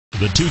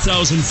The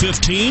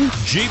 2015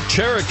 Jeep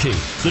Cherokee.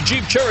 The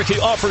Jeep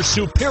Cherokee offers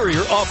superior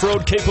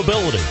off-road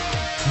capability.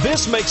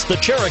 This makes the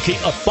Cherokee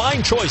a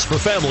fine choice for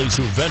families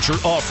who venture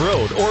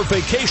off-road or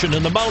vacation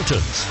in the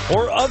mountains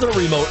or other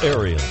remote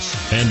areas,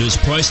 and is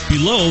priced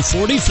below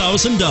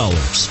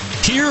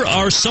 $40,000. Here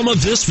are some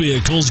of this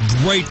vehicle's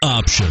great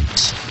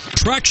options: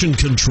 traction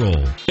control,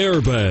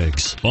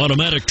 airbags,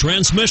 automatic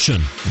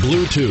transmission,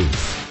 Bluetooth,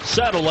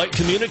 satellite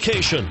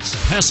communications,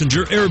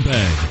 passenger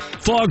airbag,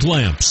 fog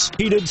lamps,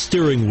 heated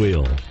steering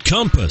wheel,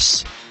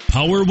 compass,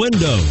 power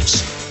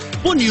windows.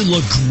 Wouldn't you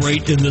look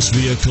great in this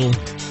vehicle?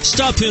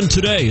 Stop in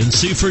today and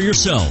see for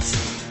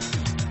yourself.